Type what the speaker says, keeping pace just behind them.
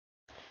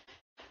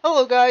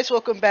Hello guys,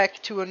 welcome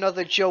back to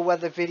another Joe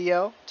Weather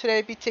video. Today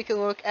I'll be taking a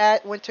look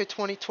at winter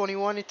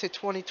 2021 into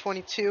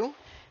 2022.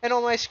 And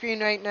on my screen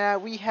right now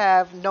we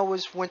have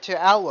NOAA's winter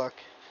outlook.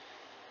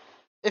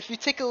 If you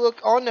take a look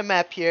on the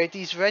map here,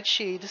 these red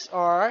shades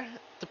are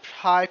the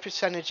high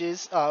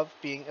percentages of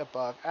being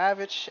above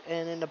average.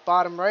 And in the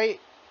bottom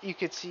right, you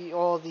can see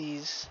all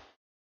these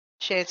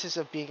chances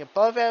of being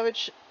above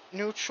average,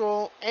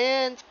 neutral,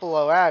 and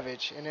below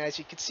average. And as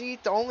you can see,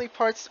 the only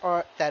parts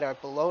that are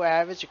below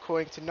average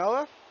according to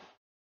NOAA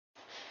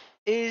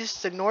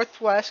is the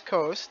northwest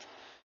coast,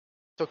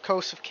 the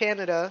coast of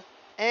Canada,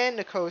 and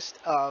the coast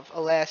of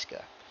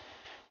Alaska.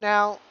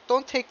 Now,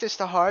 don't take this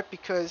to heart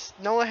because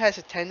NOAA has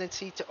a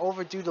tendency to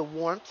overdo the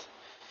warmth,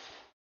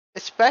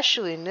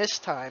 especially in this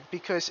time,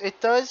 because it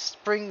does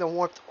bring the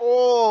warmth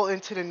all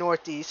into the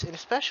northeast and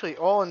especially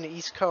all on the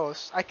east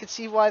coast. I can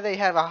see why they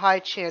have a high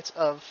chance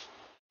of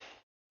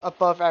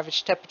above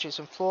average temperatures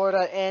in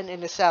Florida and in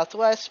the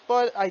southwest,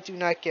 but I do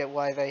not get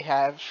why they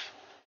have,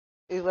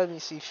 let me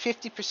see,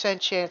 50%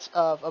 chance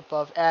of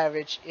above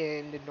average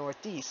in the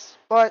northeast.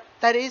 But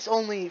that is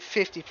only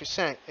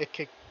 50%.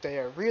 They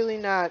are really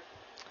not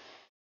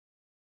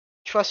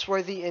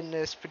trustworthy in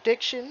this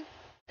prediction,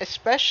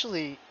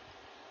 especially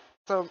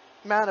the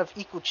amount of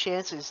equal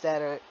chances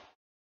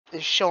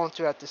is shown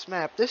throughout this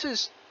map. This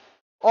is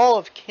all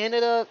of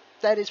Canada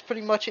that is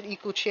pretty much in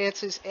equal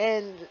chances,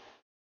 and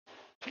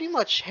pretty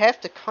much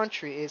half the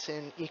country is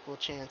in equal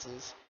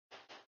chances.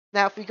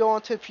 Now, if we go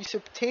onto the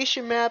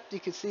precipitation map, you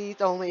can see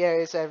the only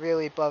areas that are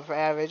really above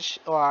average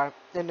are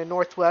in the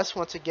northwest,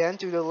 once again,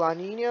 due to La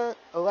Nina,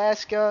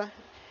 Alaska.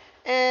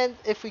 And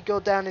if we go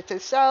down into the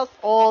south,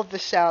 all of the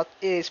south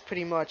is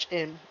pretty much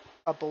in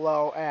a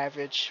below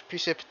average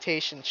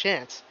precipitation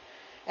chance.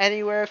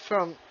 Anywhere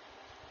from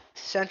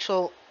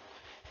central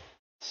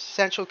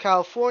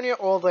California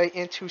all the way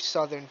into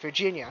southern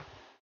Virginia.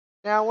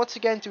 Now, once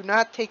again, do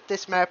not take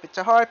this map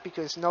into heart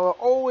because NOAA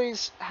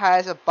always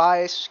has a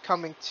bias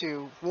coming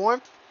to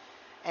warmth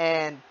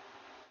and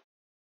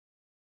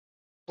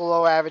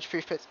below average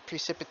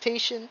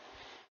precipitation,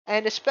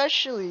 and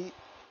especially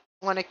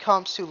when it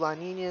comes to La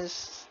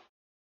Ninas,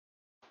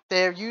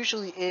 there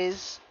usually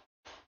is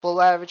below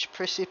average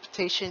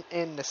precipitation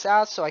in the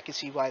south, so I can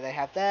see why they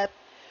have that,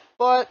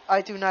 but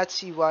I do not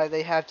see why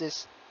they have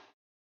this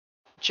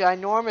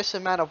ginormous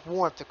amount of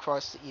warmth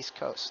across the east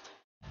coast.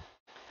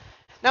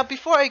 Now,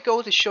 before I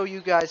go to show you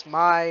guys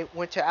my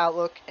winter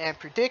outlook and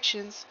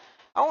predictions,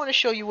 I want to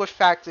show you what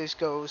factors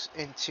goes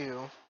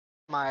into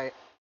my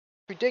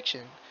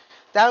prediction.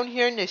 Down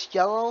here in this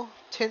yellow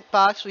tint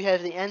box, we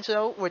have the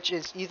ENSO, which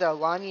is either a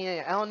La Nina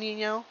or El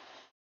Nino.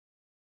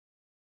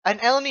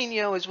 An El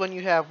Nino is when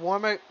you have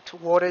warmer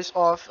waters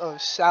off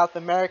of South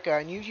America,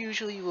 and you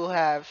usually will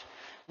have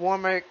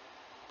warmer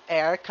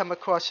air come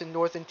across the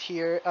northern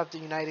tier of the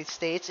United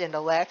States and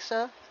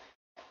Alaska.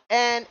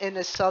 And in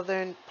the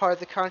southern part of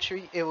the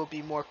country, it will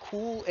be more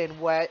cool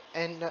and wet,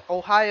 and the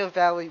Ohio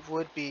Valley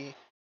would be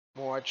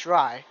more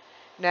dry.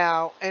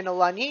 Now, in a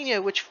La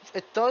Nina, which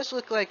it does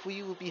look like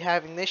we will be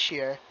having this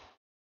year,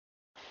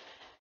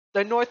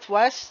 the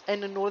northwest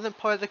and the northern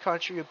part of the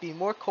country will be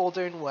more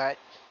colder and wet,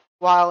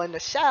 while in the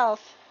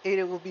south,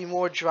 it will be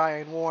more dry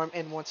and warm,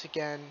 and once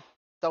again,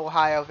 the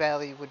Ohio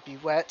Valley would be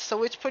wet.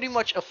 So it's pretty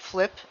much a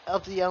flip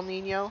of the El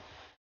Nino.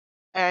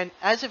 And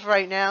as of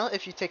right now,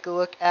 if you take a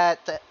look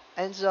at the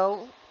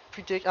ENSO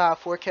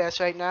forecast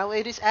right now,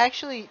 it is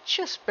actually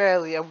just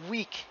barely a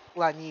weak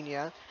La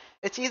Nina.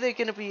 It's either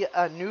going to be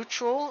a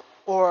neutral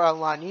or a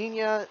La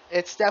Nina.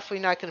 It's definitely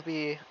not going to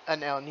be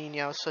an El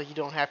Nino, so you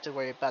don't have to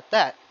worry about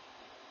that.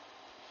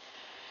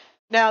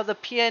 Now, the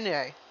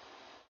PNA.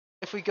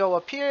 If we go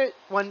up here,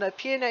 when the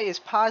PNA is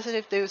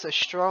positive, there's a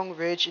strong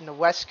ridge in the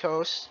west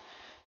coast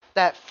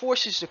that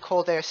forces the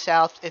cold air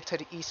south into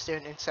the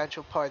eastern and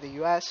central part of the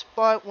U.S.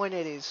 But when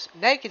it is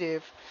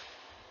negative,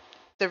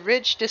 the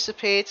ridge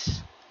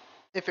dissipates.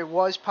 If it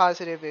was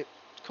positive, it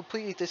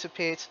completely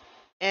dissipates,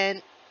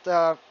 and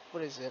the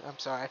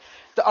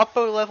the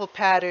upper level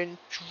pattern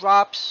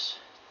drops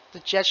the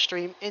jet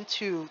stream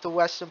into the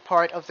western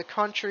part of the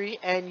country,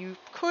 and you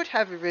could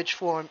have a ridge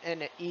form in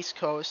the east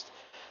coast,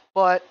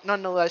 but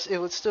nonetheless, it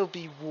would still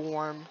be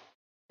warm.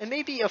 And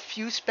maybe a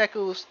few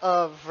speckles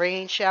of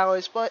rain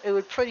showers, but it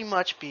would pretty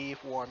much be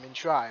warm and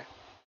dry.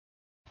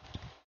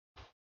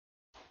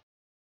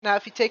 Now,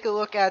 if you take a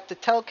look at the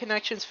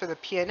teleconnections for the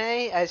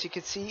PNA, as you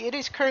can see, it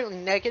is currently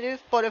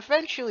negative, but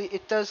eventually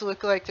it does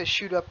look like to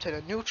shoot up to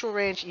the neutral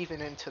range, even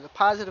into the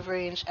positive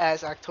range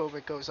as October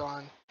goes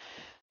on.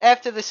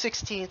 After the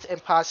 16th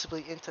and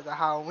possibly into the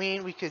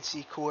Halloween, we could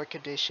see cooler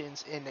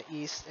conditions in the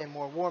east and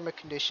more warmer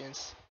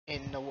conditions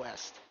in the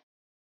west.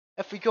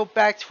 If we go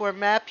back to our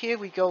map here,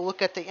 we go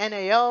look at the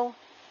NAO.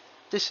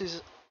 This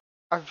is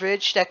a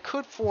ridge that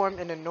could form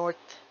in the north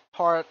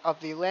part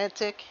of the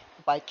Atlantic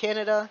by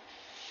Canada.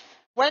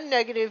 When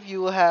negative, you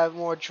will have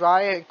more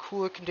drier and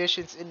cooler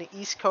conditions in the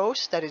East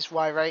Coast. That is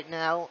why right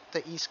now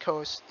the East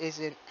Coast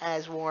isn't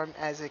as warm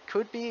as it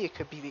could be. It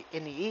could be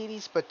in the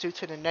 80s, but due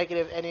to the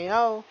negative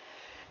NAO,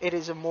 it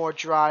is a more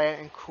drier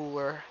and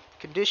cooler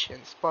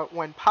conditions. But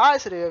when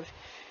positive,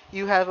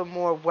 you have a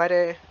more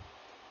wetter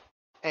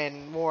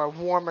and more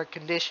warmer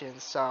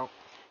conditions. So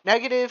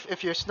negative,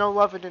 if you're a snow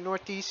lover in the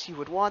Northeast, you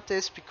would want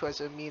this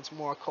because it means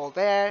more cold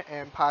air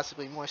and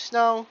possibly more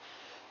snow.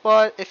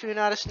 But if you're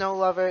not a snow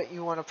lover,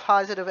 you want a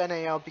positive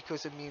NAL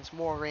because it means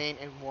more rain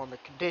and warmer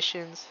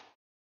conditions.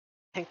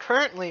 And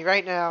currently,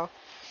 right now,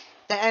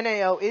 the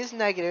NAL is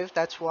negative.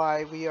 That's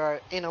why we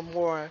are in a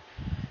more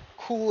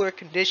cooler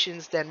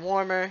conditions than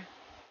warmer.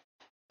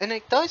 And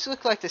it does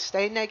look like to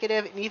stay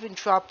negative and even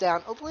drop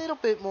down a little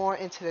bit more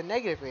into the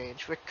negative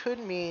range, which could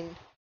mean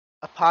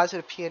a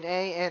positive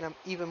PNA and an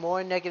even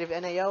more negative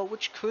NAL,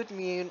 which could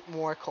mean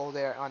more cold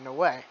air on the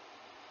way.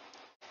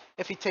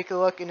 If you take a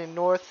look in the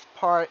north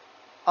part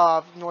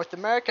of North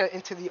America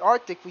into the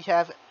Arctic, we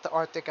have the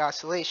Arctic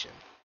Oscillation.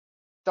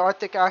 The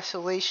Arctic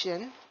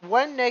Oscillation,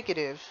 when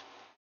negative,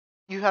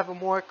 you have a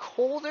more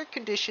colder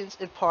conditions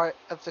in part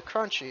of the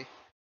country.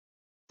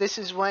 This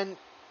is when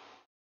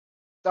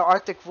the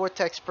Arctic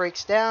vortex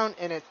breaks down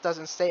and it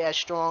doesn't stay as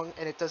strong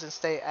and it doesn't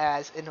stay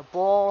as in a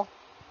ball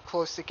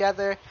close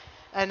together,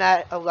 and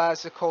that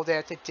allows the cold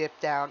air to dip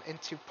down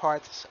into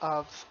parts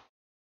of,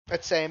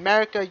 let's say,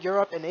 America,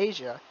 Europe, and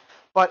Asia.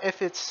 But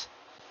if it's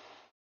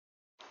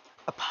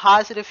a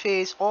positive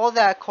phase, all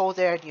that cold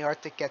air in the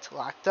Arctic gets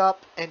locked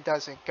up and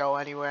doesn't go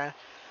anywhere.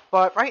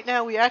 But right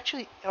now we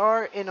actually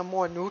are in a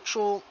more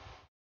neutral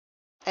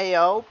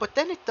AO, but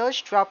then it does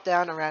drop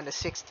down around the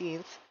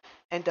 16th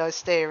and does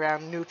stay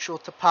around neutral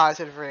to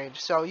positive range.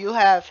 So you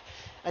have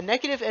a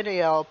negative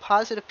NAL,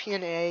 positive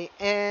PNA,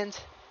 and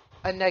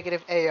a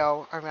negative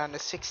AO around the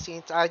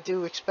 16th. I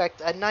do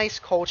expect a nice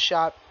cold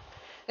shot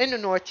in the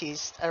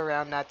Northeast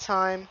around that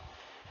time,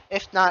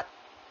 if not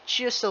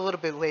just a little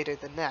bit later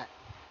than that.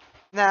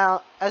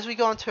 Now, as we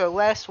go into our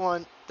last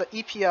one, the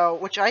EPO,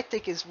 which I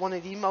think is one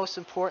of the most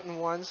important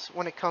ones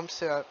when it comes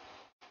to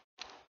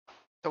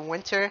the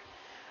winter.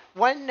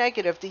 When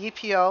negative, the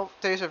EPO,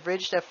 there's a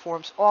ridge that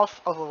forms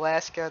off of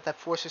Alaska that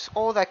forces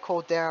all that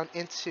cold down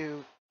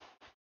into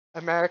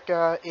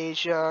America,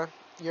 Asia,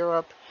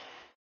 Europe.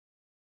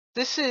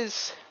 This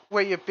is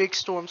where your big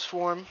storms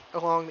form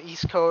along the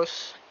East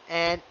Coast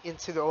and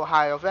into the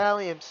Ohio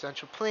Valley and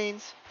Central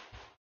Plains.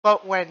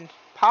 But when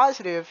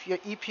positive, your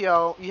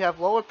EPO, you have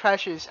lower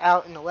pressures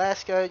out in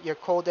Alaska, your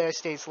cold air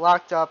stays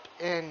locked up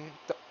in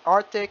the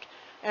Arctic,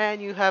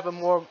 and you have a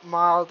more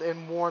mild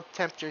and warm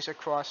temperatures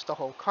across the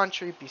whole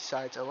country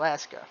besides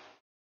Alaska.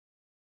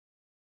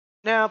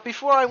 Now,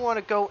 before I want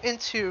to go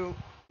into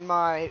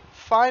my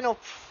final,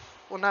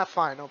 well, not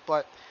final,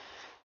 but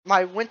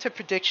my winter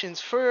predictions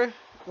for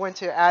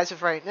winter as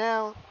of right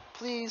now,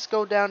 please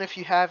go down if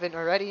you haven't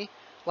already,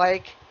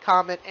 like,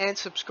 comment, and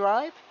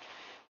subscribe.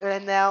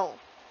 And now,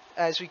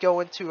 as we go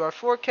into our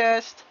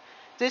forecast,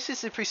 this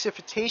is the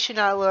precipitation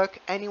outlook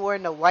anywhere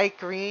in the light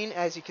green,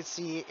 as you can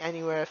see,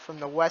 anywhere from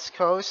the west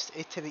coast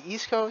to the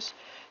east coast,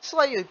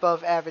 slightly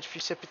above average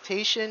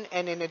precipitation,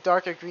 and in the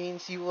darker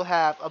greens you will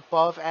have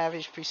above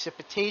average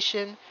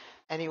precipitation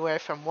anywhere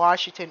from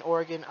Washington,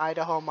 Oregon,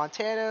 Idaho,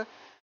 Montana,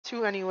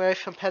 to anywhere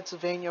from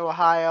Pennsylvania,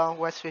 Ohio,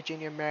 West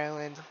Virginia,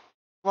 Maryland,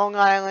 Long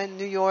Island,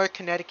 New York,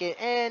 Connecticut,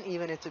 and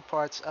even into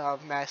parts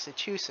of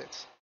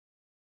Massachusetts.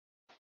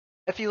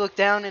 If you look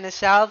down in the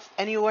south,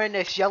 anywhere in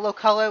this yellow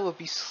color will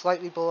be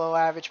slightly below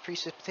average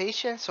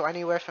precipitation, so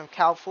anywhere from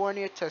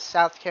California to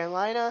South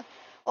Carolina,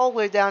 all the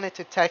way down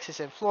into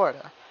Texas and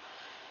Florida.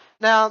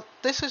 Now,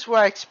 this is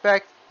where I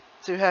expect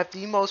to have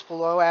the most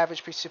below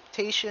average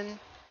precipitation,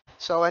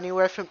 so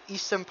anywhere from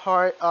eastern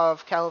part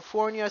of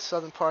California,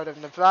 southern part of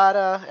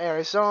Nevada,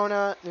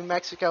 Arizona, New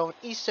Mexico, and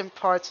eastern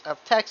parts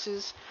of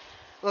Texas,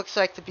 looks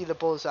like to be the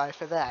bullseye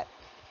for that.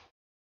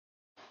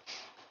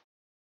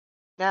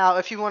 Now,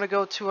 if you want to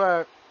go to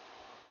our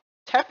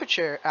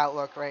temperature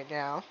outlook right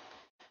now,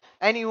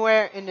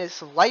 anywhere in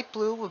this light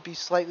blue would be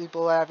slightly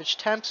below average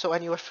temp, so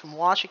anywhere from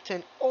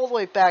Washington all the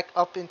way back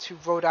up into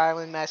Rhode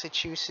Island,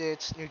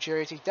 Massachusetts, New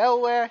Jersey,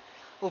 Delaware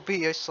will be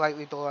your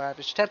slightly below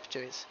average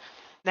temperatures.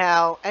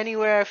 Now,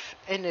 anywhere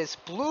in this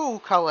blue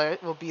color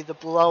will be the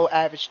below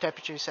average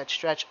temperatures that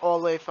stretch all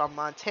the way from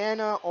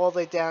Montana all the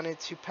way down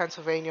into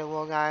Pennsylvania,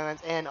 Long Island,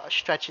 and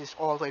stretches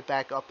all the way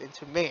back up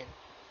into Maine.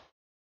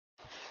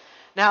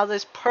 Now,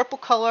 this purple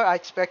color I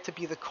expect to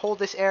be the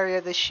coldest area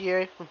this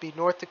year would be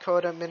North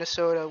Dakota,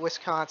 Minnesota,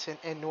 Wisconsin,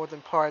 and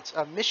northern parts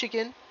of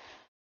Michigan.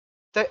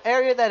 The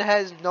area that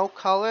has no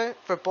color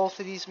for both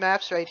of these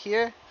maps right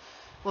here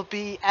will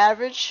be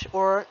average,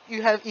 or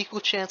you have equal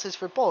chances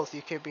for both.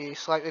 You could be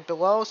slightly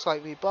below,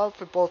 slightly above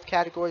for both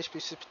categories,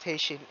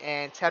 precipitation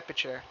and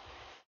temperature.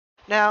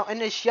 Now, in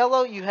this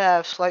yellow, you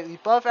have slightly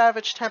above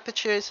average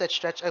temperatures that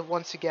stretch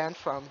once again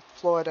from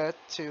Florida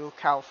to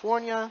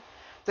California.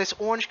 This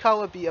orange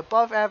color will be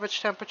above average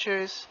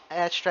temperatures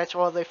and stretch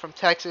all the way from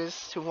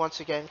Texas to once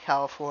again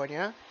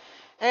California.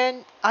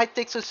 And I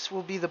think this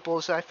will be the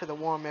bullseye for the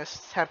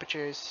warmest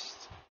temperatures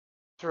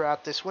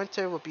throughout this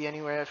winter. Will be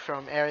anywhere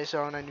from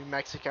Arizona, New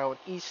Mexico,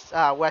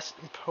 and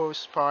western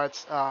coast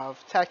parts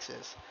of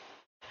Texas.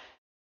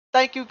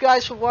 Thank you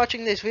guys for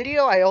watching this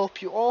video. I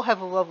hope you all have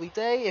a lovely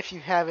day. If you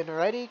haven't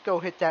already, go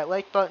hit that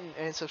like button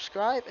and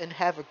subscribe, and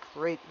have a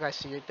great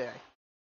rest of your day.